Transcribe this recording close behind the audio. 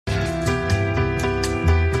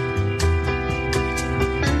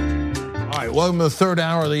right, welcome to the third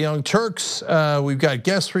hour of the Young Turks. We've got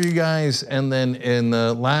guests for you guys, and then in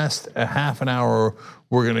the last half an hour,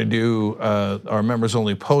 we're gonna do our members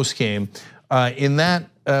only post game. In that,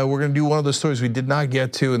 we're gonna do one of the stories we did not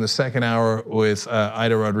get to in the second hour with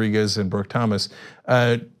Ida Rodriguez and Brooke Thomas.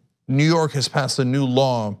 New York has passed a new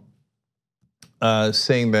law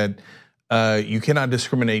saying that you cannot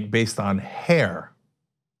discriminate based on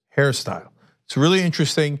hairstyle. It's really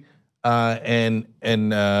interesting, and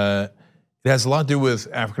it has a lot to do with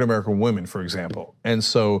African American women, for example. And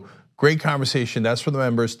so, great conversation. That's for the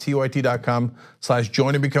members.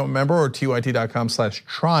 TYT.com/join and become a member, or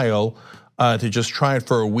TYT.com/trial to just try it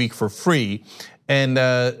for a week for free. And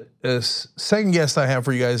second guest I have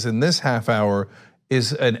for you guys in this half hour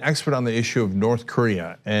is an expert on the issue of North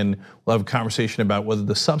Korea, and we'll have a conversation about whether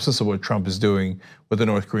the substance of what Trump is doing with the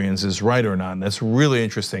North Koreans is right or not. And that's really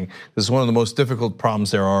interesting. This is one of the most difficult problems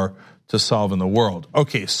there are to solve in the world.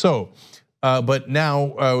 Okay, so, but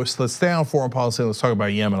now let's stay on foreign policy and let's talk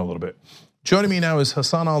about Yemen a little bit. Joining me now is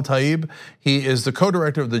Hassan El-Tayyab. He is the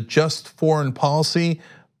co-director of the Just Foreign Policy,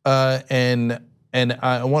 and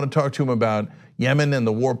I want to talk to him about Yemen and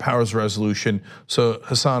the War Powers Resolution. So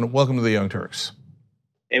Hassan, welcome to the Young Turks.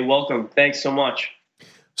 Hey, welcome. Thanks so much.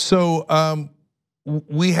 So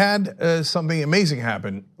we had something amazing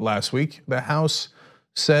happen last week. The House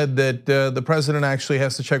said that the president actually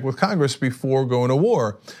has to check with Congress before going to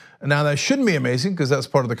war. Now that shouldn't be amazing because that's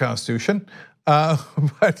part of the Constitution,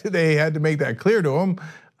 but they had to make that clear to him,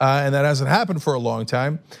 and that hasn't happened for a long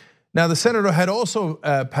time. Now the Senate had also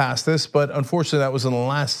passed this, but unfortunately that was in the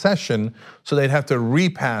last session, so they'd have to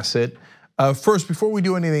repass it. First, before we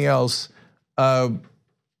do anything else,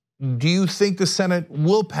 do you think the Senate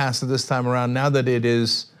will pass it this time around now that it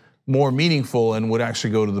is more meaningful and would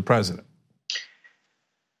actually go to the president?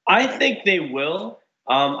 I think they will.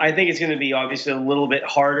 I think it's going to be obviously a little bit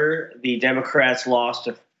harder. The Democrats lost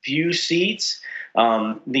a few seats,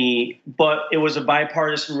 but it was a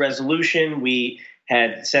bipartisan resolution. We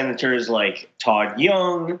had senators like Todd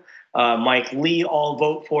Young, Mike Lee all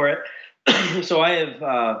vote for it. So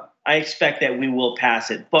I expect that we will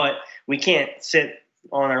pass it, but we can't sit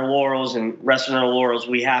on our laurels and rest on our laurels.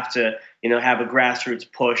 We have to, have a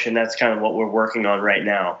grassroots push, and that's kind of what we're working on right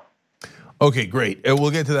now. Okay, great. We'll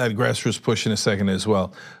get to that grassroots push in a second as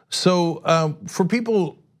well. So for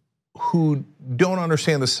people who don't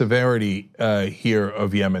understand the severity here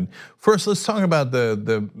of Yemen, first let's talk about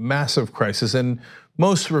the massive crisis, and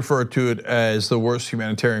most refer to it as the worst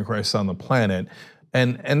humanitarian crisis on the planet.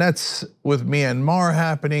 And that's with Myanmar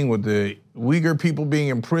happening, with the Uyghur people being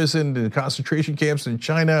imprisoned in concentration camps in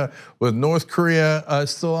China, with North Korea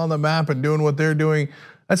still on the map and doing what they're doing.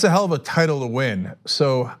 That's a hell of a title to win.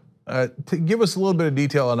 So to give us a little bit of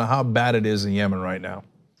detail on how bad it is in Yemen right now.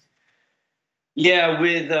 Yeah,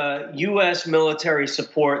 with US military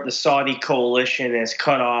support, the Saudi coalition has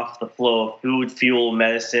cut off the flow of food, fuel,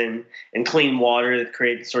 medicine, and clean water that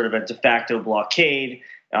created sort of a de facto blockade.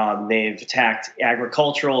 They've attacked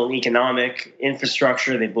agricultural and economic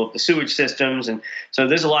infrastructure. They blew up the sewage systems. And so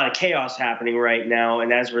there's a lot of chaos happening right now.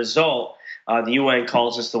 And as a result, the UN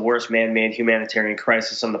calls this the worst man-made humanitarian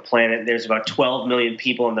crisis on the planet. There's about 12 million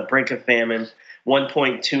people on the brink of famine,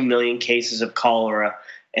 1.2 million cases of cholera,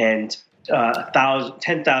 and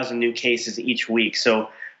 10,000 new cases each week. So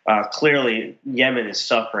clearly, Yemen is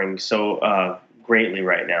suffering so greatly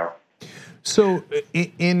right now. So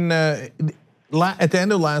at the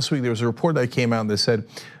end of last week, there was a report that came out that said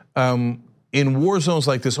in war zones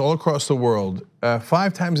like this all across the world,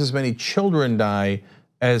 5 times as many children die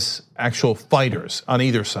as actual fighters on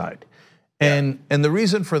either side. And the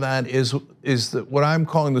reason for that is what I'm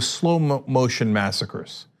calling the slow motion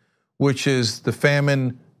massacres, which is the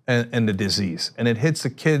famine and the disease. And it hits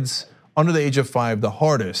the kids under the age of 5 the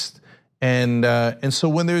hardest. And so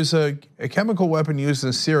when there's a chemical weapon used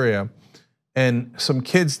in Syria, and some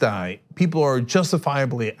kids die, people are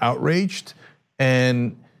justifiably outraged,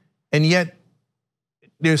 and yet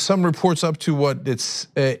there's some reports up to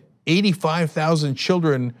 85,000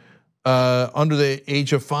 children under the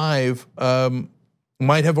age of 5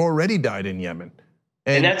 might have already died in Yemen,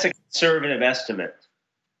 and that's a conservative estimate.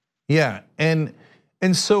 Yeah, and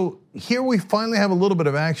so here we finally have a little bit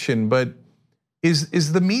of action, but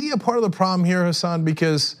is the media part of the problem here, Hassan?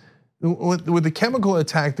 Because with the chemical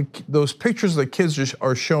attack, those pictures of the kids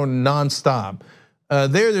are shown nonstop.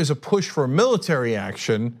 There's a push for military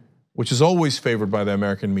action, which is always favored by the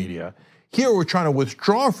American media. Here we're trying to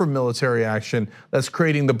withdraw from military action that's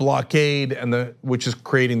creating the blockade which is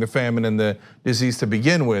creating the famine and the disease to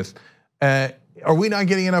begin with. Are we not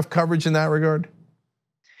getting enough coverage in that regard?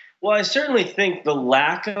 Well, I certainly think the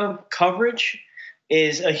lack of coverage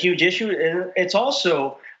is a huge issue. And it's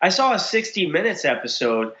also, I saw a 60 Minutes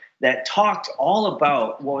episode that talked all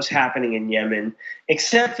about what was happening in Yemen,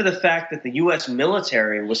 except for the fact that the U.S.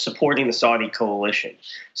 military was supporting the Saudi coalition.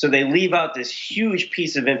 So they leave out this huge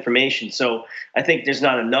piece of information. So I think there's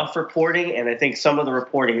not enough reporting, and I think some of the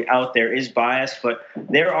reporting out there is biased, but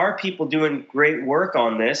there are people doing great work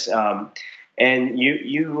on this. And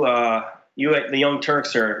you at the Young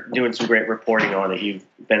Turks are doing some great reporting on it. You've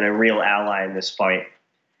been a real ally in this fight.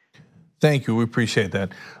 Thank you. We appreciate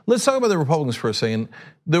that. Let's talk about the Republicans for a second.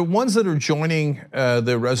 The ones that are joining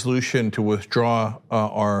the resolution to withdraw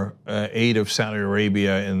our aid of Saudi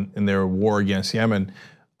Arabia in their war against Yemen.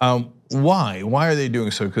 Why? Why are they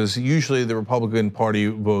doing so? Because usually the Republican Party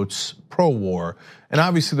votes pro-war, and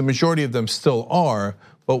obviously the majority of them still are.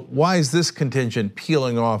 But why is this contingent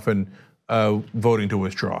peeling off and voting to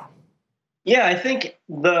withdraw? Yeah, I think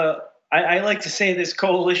I like to say this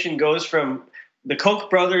coalition goes from the Koch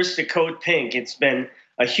brothers to Code Pink. It's been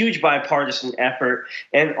a huge bipartisan effort.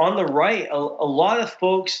 And on the right, a lot of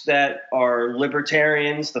folks that are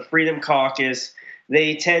libertarians, the Freedom Caucus,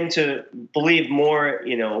 they tend to believe more,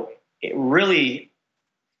 really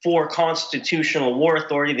for constitutional war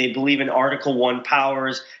authority. They believe in Article 1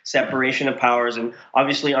 powers, separation of powers, and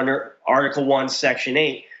obviously under Article 1, Section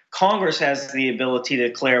 8, Congress has the ability to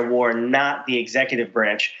declare war, not the executive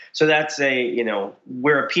branch. So that's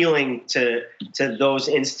we're appealing to those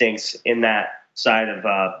instincts in that side of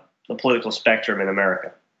the political spectrum in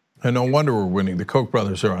America. And no wonder we're winning. The Koch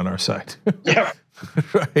brothers are on our side. Yeah,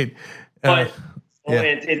 right. But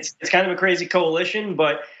it's kind of a crazy coalition.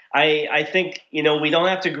 But I think we don't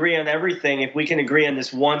have to agree on everything. If we can agree on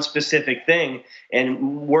this one specific thing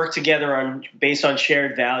and work together based on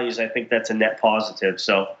shared values, I think that's a net positive.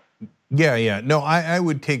 So. Yeah. No, I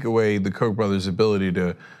would take away the Koch brothers' ability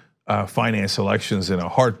to finance elections in a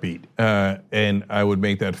heartbeat, and I would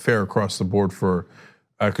make that fair across the board for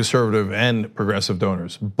conservative and progressive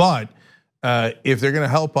donors. But if they're going to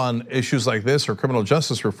help on issues like this or criminal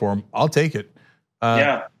justice reform, I'll take it.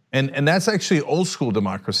 And that's actually old school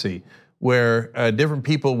democracy, where different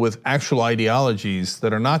people with actual ideologies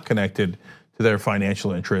that are not connected to their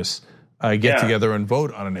financial interests get together and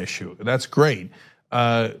vote on an issue. That's great.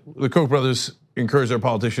 The Koch brothers encourage their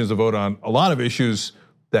politicians to vote on a lot of issues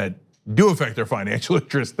that do affect their financial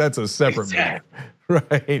interests. That's a separate matter,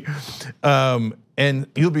 right? And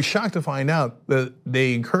you'll be shocked to find out that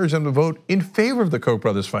they encourage them to vote in favor of the Koch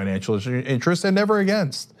brothers' financial interests and never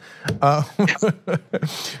against. But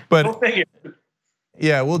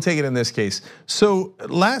yeah, we'll take it in this case. So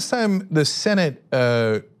last time the Senate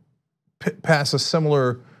passed a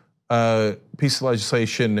similar piece of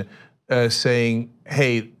legislation saying,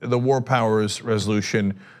 hey, the war powers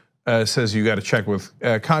resolution says you got to check with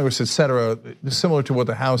Congress, et cetera, similar to what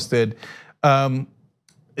the House did.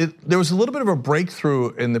 There was a little bit of a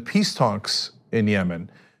breakthrough in the peace talks in Yemen.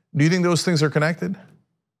 Do you think those things are connected?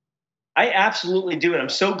 I absolutely do, and I'm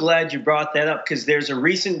so glad you brought that up because there's a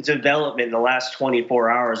recent development in the last 24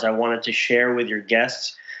 hours I wanted to share with your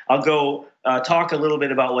guests. I'll go talk a little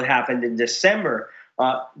bit about what happened in December.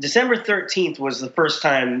 December 13th was the first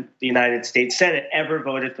time the United States Senate ever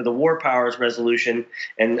voted for the War Powers Resolution,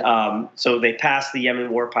 and so they passed the Yemen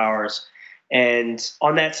War Powers. And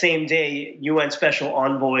on that same day, UN Special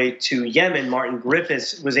Envoy to Yemen, Martin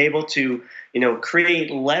Griffiths, was able to,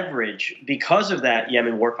 create leverage because of that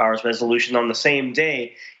Yemen War Powers Resolution on the same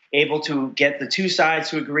day, able to get the two sides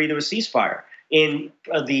to agree to a ceasefire in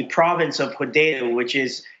the province of Hodeidah, which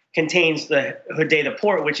contains the Hodeidah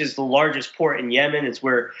port, which is the largest port in Yemen. It's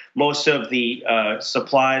where most of the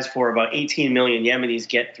supplies for about 18 million Yemenis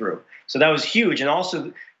get through. So that was huge. And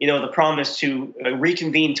also, the promise to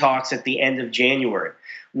reconvene talks at the end of January.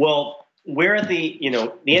 Well, we're at the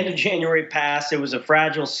end of January passed. It was a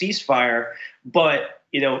fragile ceasefire. But,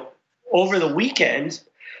 over the weekend,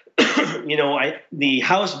 the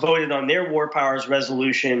House voted on their war powers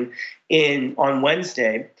resolution on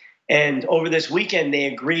Wednesday. And over this weekend, they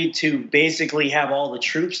agreed to basically have all the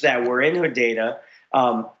troops that were in Hodeidah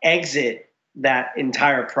exit that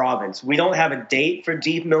entire province. We don't have a date for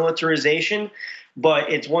demilitarization,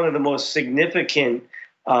 but it's one of the most significant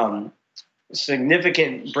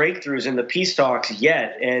breakthroughs in the peace talks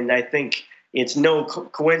yet. And I think it's no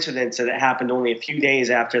coincidence that it happened only a few days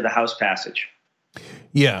after the House passage.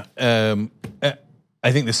 Yeah,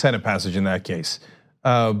 I think the Senate passage in that case,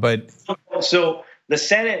 but so. The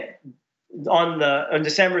Senate on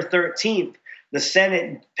December 13th, the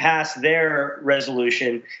Senate passed their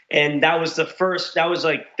resolution, and that was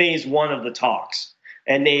like phase one of the talks.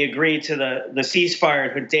 And they agreed to the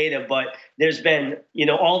ceasefire in Hodeidah, but there's been,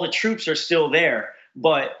 all the troops are still there.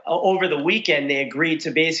 But over the weekend, they agreed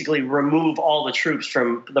to basically remove all the troops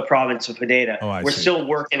from the province of Hodeida. We're still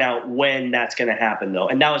working out when that's going to happen, though.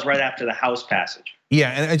 And that was right after the House passage.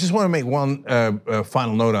 Yeah, and I just want to make one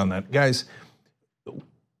final note on that. Guys,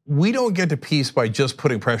 we don't get to peace by just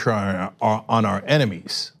putting pressure on our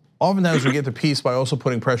enemies. Oftentimes we get to peace by also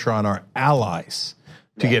putting pressure on our allies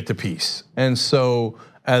to get to peace. And so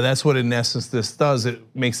that's what in essence this does. It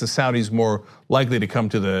makes the Saudis more likely to come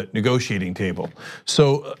to the negotiating table.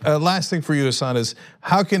 So last thing for you, Hassan, is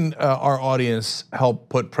how can our audience help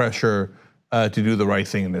put pressure to do the right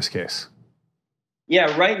thing in this case?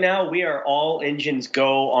 Yeah, right now we are all engines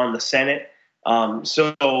go on the Senate.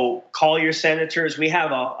 So call your senators. We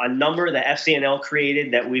have a number that FCNL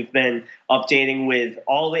created that we've been updating with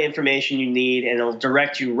all the information you need, and it'll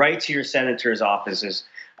direct you right to your senator's offices.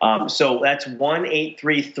 So that's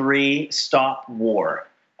 1-833-STOP-WAR.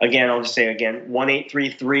 Again, I'll just say again,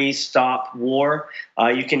 1-833-STOP-WAR.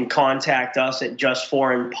 You can contact us at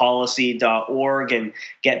justforeignpolicy.org and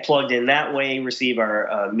get plugged in that way, receive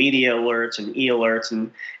our media alerts and e-alerts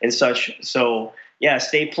and such. So yeah,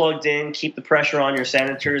 stay plugged in, keep the pressure on your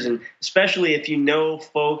senators, and especially if you know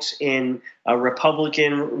folks in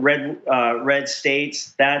Republican red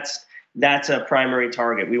states, that's a primary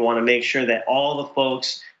target. We want to make sure that all the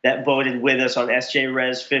folks that voted with us on SJ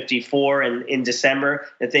Res 54 in December,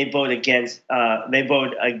 that they vote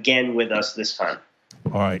again with us this time.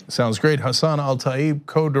 All right, sounds great. Hassan El-Tayyab,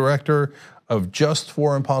 co-director of Just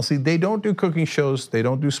Foreign Policy. They don't do cooking shows, they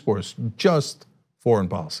don't do sports, just foreign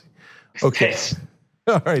policy. Okay.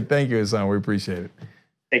 All right, thank you, Hassan. We appreciate it.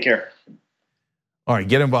 Take care. All right,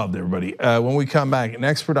 get involved, everybody. When we come back, an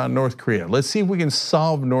expert on North Korea. Let's see if we can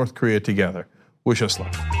solve North Korea together. Wish us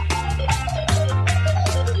luck.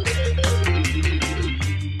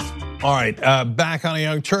 All right, back on the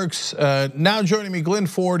Young Turks. Now joining me, Glyn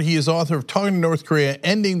Ford. He is author of Talking to North Korea,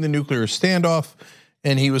 Ending the Nuclear Standoff,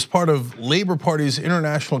 and he was part of Labour Party's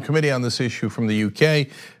International Committee on this issue from the UK.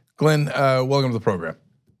 Glyn, welcome to the program.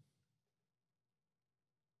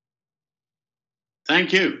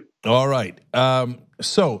 Thank you. All right,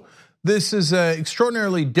 so this is an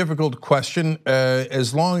extraordinarily difficult question.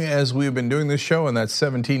 As long as we've been doing this show, and that's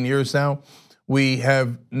 17 years now, we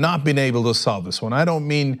have not been able to solve this one. I don't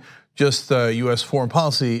mean just US foreign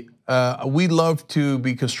policy. We love to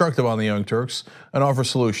be constructive on the Young Turks and offer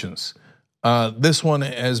solutions. This one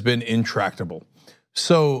has been intractable.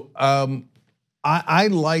 So I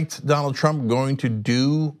liked Donald Trump going to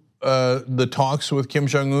do the talks with Kim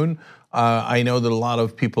Jong-un. I know that a lot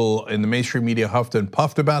of people in the mainstream media huffed and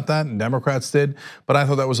puffed about that, and Democrats did, but I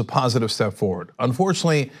thought that was a positive step forward.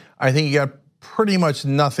 Unfortunately, I think he got pretty much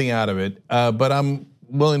nothing out of it, but I'm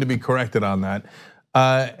willing to be corrected on that.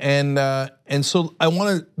 And so I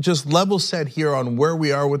want to just level set here on where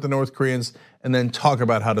we are with the North Koreans and then talk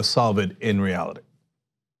about how to solve it in reality.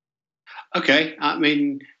 Okay, I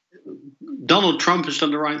mean, Donald Trump has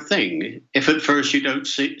done the right thing. If at first you don't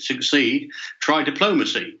succeed, try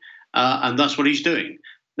diplomacy. And that's what he's doing.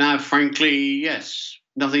 Now, frankly, yes,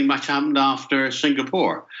 nothing much happened after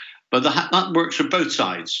Singapore, but that works for both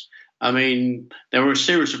sides. I mean, there were a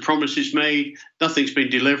series of promises made, nothing's been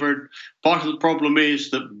delivered. Part of the problem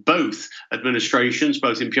is that both administrations,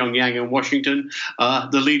 both in Pyongyang and Washington,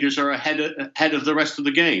 the leaders are ahead of the rest of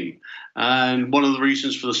the game. And one of the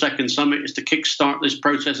reasons for the second summit is to kickstart this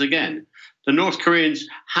process again. The North Koreans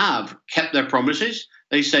have kept their promises.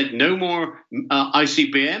 They said no more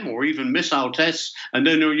ICBM or even missile tests and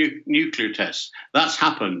no nuclear tests. That's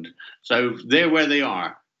happened. So they're where they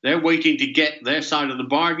are. They're waiting to get their side of the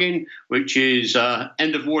bargain, which is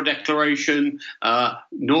end of war declaration,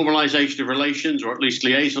 normalization of relations, or at least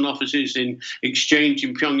liaison offices in exchange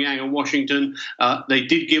in Pyongyang and Washington. They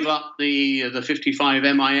did give up the 55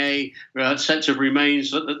 MIA sets of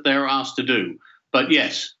remains that they're asked to do. But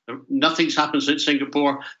yes, nothing's happened since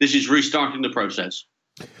Singapore. This is restarting the process.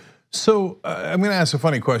 So I'm going to ask a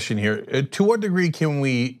funny question here. To what degree can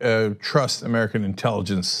we trust American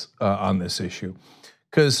intelligence on this issue?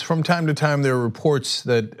 Because from time to time there are reports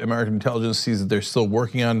that American intelligence sees that they're still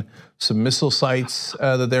working on some missile sites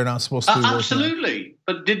that they're not supposed to be working on. Absolutely.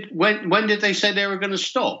 But when did they say they were going to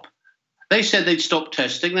stop? They said they'd stop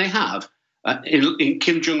testing. They have. In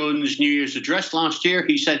Kim Jong-un's New Year's address last year,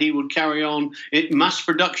 he said he would carry on mass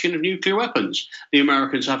production of nuclear weapons. The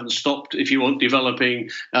Americans haven't stopped, if you want, developing,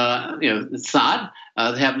 THAAD.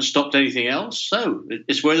 They haven't stopped anything else. So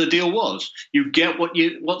it's where the deal was. You get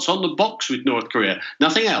what's on the box with North Korea,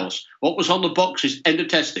 nothing else. What was on the box is end of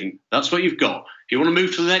testing. That's what you've got. If you want to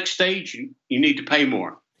move to the next stage, you need to pay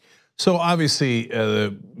more. So obviously,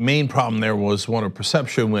 the main problem there was one of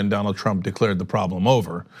perception when Donald Trump declared the problem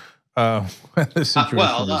over. the situation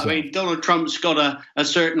I mean, Donald Trump's got a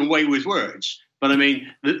certain way with words. But I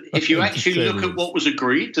mean, if you actually look at what was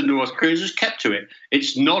agreed, the North Koreans has kept to it.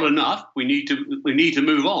 It's not enough. We need to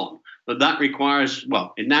move on. But that requires,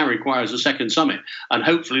 it now requires a second summit. And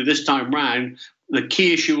hopefully this time round, the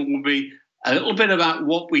key issue will be a little bit about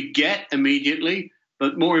what we get immediately,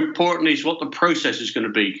 but more importantly is what the process is going to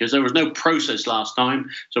be, because there was no process last time.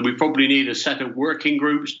 So we probably need a set of working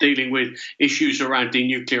groups dealing with issues around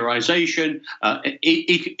denuclearization,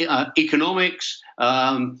 economics,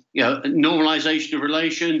 normalization of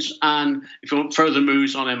relations, and if you want further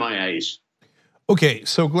moves on MIAs. Okay,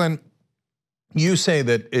 so Glyn, you say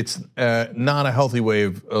that it's not a healthy way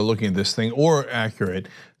of looking at this thing, or accurate,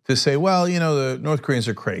 to say, well, the North Koreans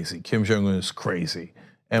are crazy. Kim Jong-un is crazy,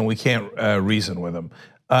 and we can't reason with them.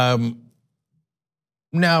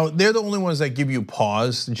 Now, they're the only ones that give you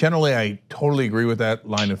pause. Generally, I totally agree with that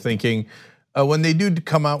line of thinking. When they do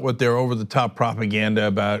come out with their over-the-top propaganda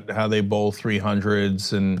about how they bowl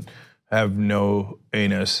 300s and have no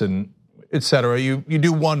anus and et cetera, you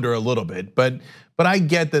do wonder a little bit. But I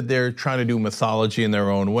get that they're trying to do mythology in their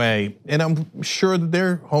own way, and I'm sure that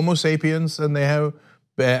they're Homo sapiens and they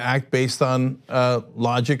act based on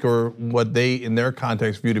logic, or what they, in their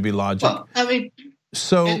context, view to be logic. Well, I mean,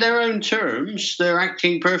 so in their own terms, they're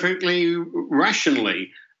acting perfectly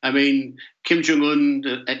rationally. I mean, Kim Jong-un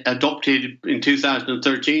adopted in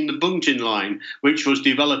 2013 the Buntin line, which was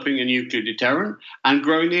developing a nuclear deterrent and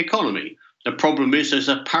growing the economy. The problem is there's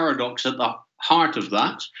a paradox at the heart of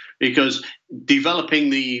that, because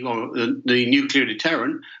developing the nuclear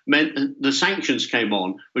deterrent meant the sanctions came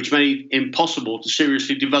on, which made it impossible to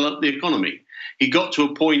seriously develop the economy. He got to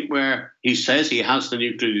a point where he says he has the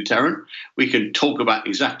nuclear deterrent. We can talk about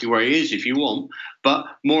exactly where he is if you want, but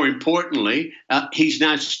more importantly, he's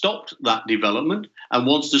now stopped that development and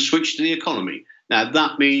wants to switch to the economy. Now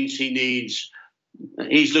that means he's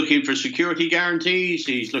looking for security guarantees,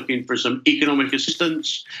 he's looking for some economic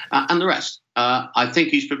assistance, and the rest. I think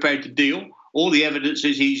he's prepared to deal. All the evidence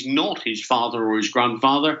is he's not his father or his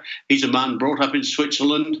grandfather. He's a man brought up in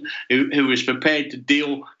Switzerland who is prepared to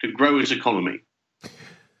deal to grow his economy.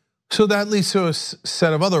 So that leads to a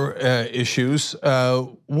set of other issues.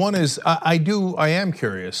 One is, I am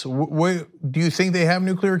curious. Do you think they have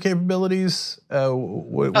nuclear capabilities?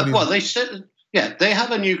 They said. Yeah, they have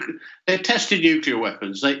they've tested nuclear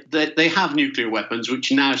weapons. They have nuclear weapons, which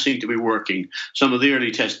now seem to be working. Some of the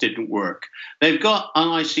early tests didn't work. They've got an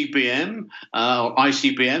ICBM, or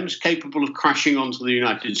ICBMs, capable of crashing onto the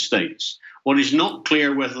United States. What is not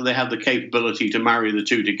clear whether they have the capability to marry the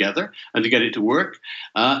two together and to get it to work.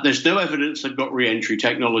 There's no evidence they've got re-entry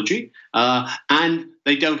technology, and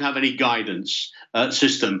they don't have any guidance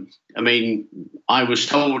system. I mean, I was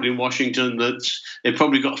told in Washington that they've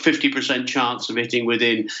probably got a 50% chance of hitting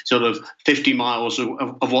within sort of 50 miles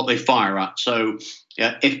of what they fire at. So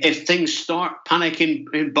if things start, panic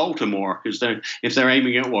in Baltimore, if they're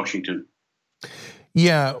aiming at Washington.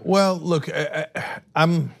 Yeah, well, look,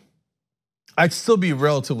 I'd still be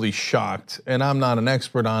relatively shocked, and I'm not an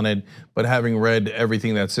expert on it, but having read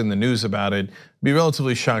everything that's in the news about it, be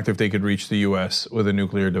relatively shocked if they could reach the US with a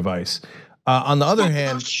nuclear device. On the other hand,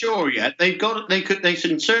 I'm not sure yet. They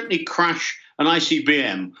can certainly crash an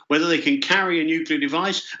ICBM. Whether they can carry a nuclear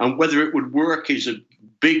device and whether it would work is a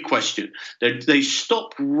big question. They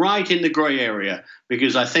stopped right in the grey area,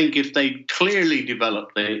 because I think if they clearly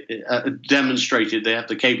developed, demonstrated they have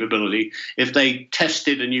the capability, if they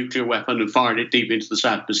tested a nuclear weapon and fired it deep into the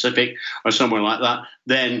South Pacific or somewhere like that,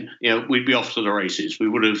 then we'd be off to the races. We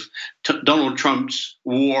would have Donald Trump's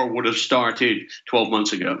war would have started 12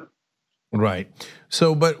 months ago. Right.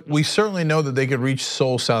 So, but we certainly know that they could reach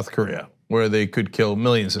Seoul, South Korea, where they could kill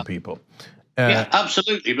millions of people. Yeah,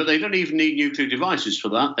 absolutely. But they don't even need nuclear devices for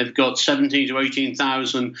that. They've got 17,000 to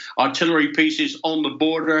 18,000 artillery pieces on the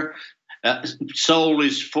border. Seoul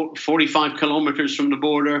is 45 kilometers from the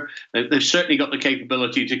border. They've certainly got the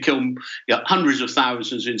capability to kill hundreds of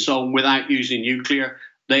thousands in Seoul without using nuclear.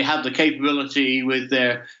 They have the capability with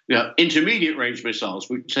their intermediate range missiles,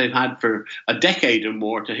 which they've had for a decade or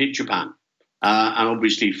more, to hit Japan. And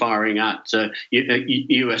obviously firing at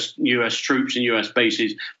US troops and US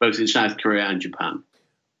bases, both in South Korea and Japan.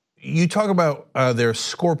 You talk about their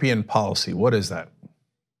Scorpion policy. What is that?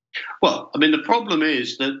 Well, I mean, the problem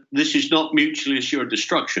is that this is not mutually assured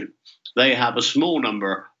destruction. They have a small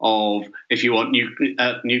number of, if you want,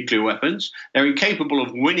 nuclear weapons. They're incapable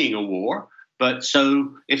of winning a war. But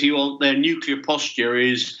so, if you want, their nuclear posture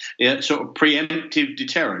is sort of preemptive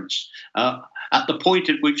deterrence. At the point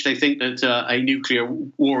at which they think that a nuclear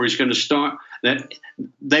war is going to start, that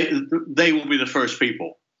they will be the first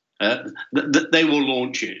people. They will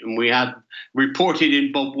launch it. And we had reported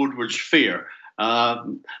in Bob Woodward's Fear.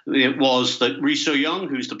 It was that Ri So-young,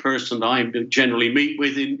 who's the person that I generally meet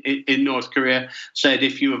with in North Korea, said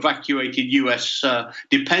if you evacuated US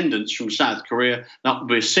dependents from South Korea, that would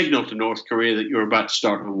be a signal to North Korea that you're about to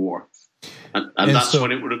start a war. And that's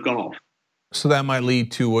when it would have gone off. So that might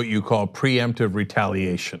lead to what you call preemptive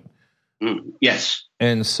retaliation. Yes.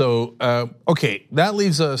 And so, okay, that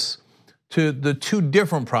leads us to the two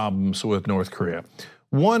different problems with North Korea.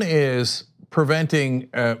 One is preventing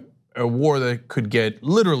a war that could get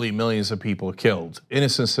literally millions of people killed,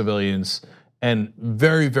 innocent civilians, and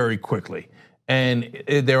very, very quickly. And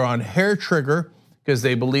they're on hair trigger because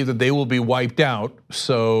they believe that they will be wiped out.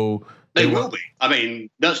 So they will be. I mean,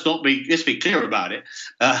 let's be clear about it.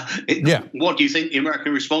 What do you think the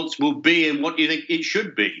American response will be, and what do you think it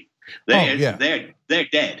should be? They're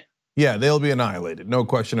dead. Yeah, they'll be annihilated, no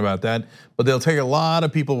question about that. But they'll take a lot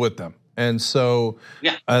of people with them. And so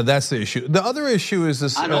that's the issue. The other issue is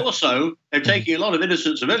this. And also, they're taking a lot of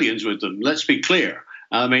innocent civilians with them. Let's be clear.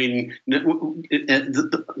 I mean,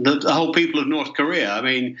 the whole people of North Korea, I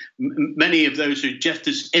mean, many of those are just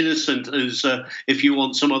as innocent as, if you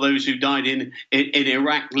want, some of those who died in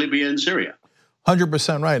Iraq, Libya, and Syria.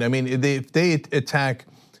 100% right. I mean, if they attack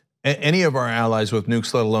any of our allies with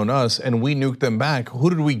nukes, let alone us, and we nuke them back, who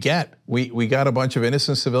did we get? We got a bunch of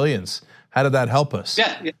innocent civilians. How did that help us?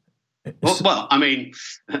 Yeah. Well, I mean,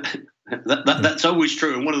 that's always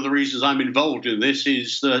true. And one of the reasons I'm involved in this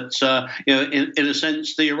is that, in a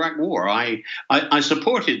sense, the Iraq War. I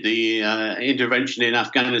supported the intervention in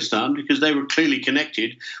Afghanistan because they were clearly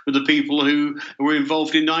connected with the people who were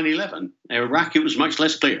involved in 9/11. Iraq, it was much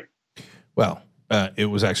less clear. Well, it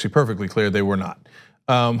was actually perfectly clear they were not.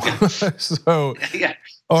 So, yeah.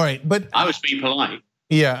 All right, but I was being polite.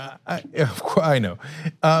 Yeah, I know.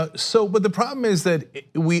 But the problem is that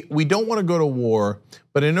we don't want to go to war,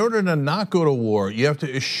 but in order to not go to war, you have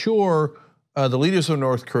to assure the leaders of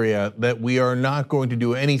North Korea that we are not going to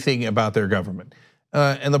do anything about their government.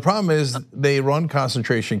 And the problem is they run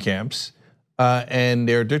concentration camps and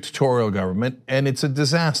they're a dictatorial government, and it's a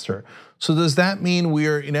disaster. So does that mean we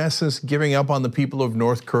are, in essence, giving up on the people of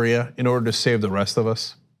North Korea in order to save the rest of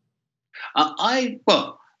us?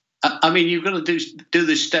 I mean, you've got to do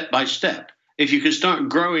this step by step. If you can start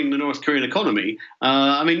growing the North Korean economy,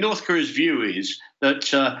 I mean, North Korea's view is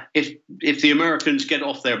that if the Americans get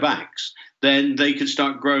off their backs, then they can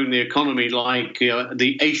start growing the economy like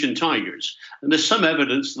the Asian tigers. And there's some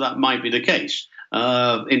evidence that might be the case.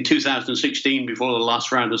 In 2016, before the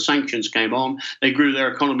last round of sanctions came on, they grew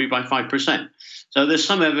their economy by 5%. So there's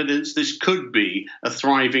some evidence this could be a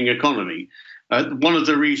thriving economy. One of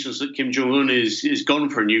the reasons that Kim Jong-un is gone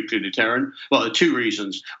for a nuclear deterrent, well, two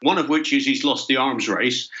reasons. One of which is he's lost the arms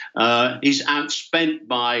race. He's outspent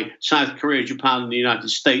by South Korea, Japan, and the United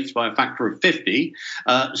States by a factor of 50.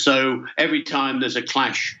 So every time there's a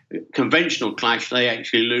clash, conventional clash, they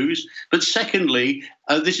actually lose. But secondly,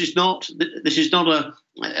 this is not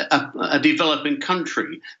a developing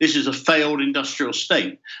country. This is a failed industrial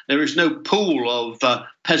state. There is no pool of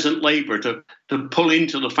peasant labor to pull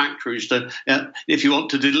into the factories if you want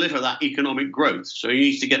to deliver that economic growth. So you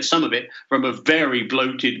need to get some of it from a very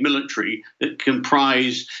bloated military that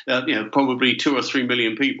comprise probably 2 or 3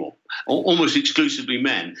 million people, almost exclusively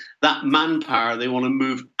men. That manpower they want to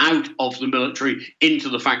move out of the military into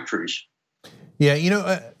the factories.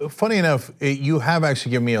 Yeah, funny enough, you have actually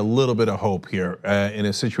given me a little bit of hope here in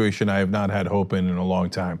a situation I have not had hope in a long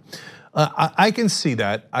time. I can see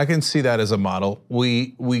that. I can see that as a model.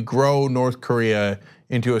 We grow North Korea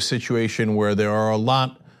into a situation where there are a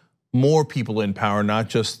lot more people in power, not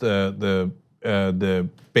just the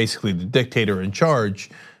basically the dictator in charge,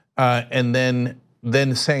 and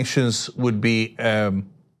then sanctions would be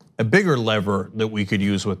a bigger lever that we could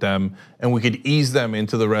use with them, and we could ease them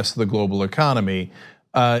into the rest of the global economy.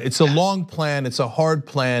 It's a long plan, it's a hard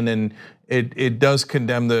plan, and it does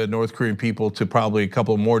condemn the North Korean people to probably a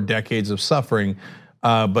couple more decades of suffering,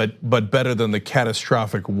 but better than the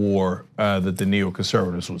catastrophic war that the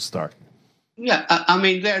neoconservatives would start. Yeah, I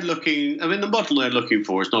mean, the model they're looking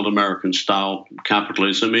for is not American-style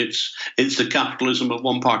capitalism. It's the capitalism of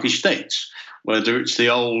one-party states. Whether it's the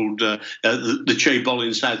old, the chaebol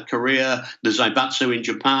in South Korea, the zaibatsu in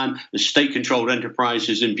Japan, the state-controlled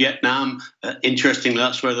enterprises in Vietnam. Interestingly,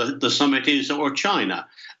 that's where the summit is, or China.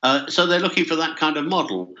 So they're looking for that kind of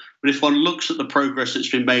model. But if one looks at the progress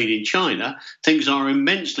that's been made in China, things are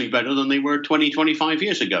immensely better than they were 20, 25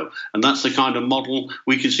 years ago. And that's the kind of model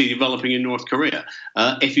we can see developing in North Korea.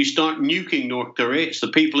 If you start nuking North Korea, it's the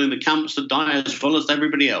people in the camps that die as well as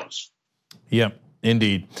everybody else. Yeah.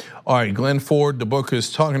 Indeed. All right, Glyn Ford, the book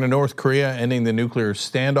is Talking to North Korea, Ending the Nuclear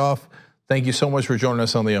Standoff. Thank you so much for joining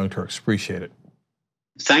us on the Young Turks. Appreciate it.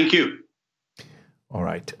 Thank you. All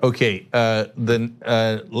right. Okay.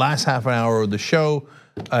 The last half an hour of the show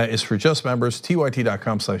is for just members.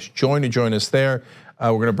 tyt.com/join to join us there.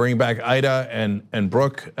 We're going to bring back Ida and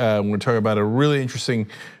Brooke. We're going to talk about a really interesting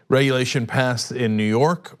regulation passed in New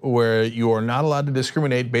York where you are not allowed to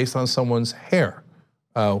discriminate based on someone's hair.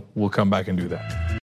 We'll come back and do that.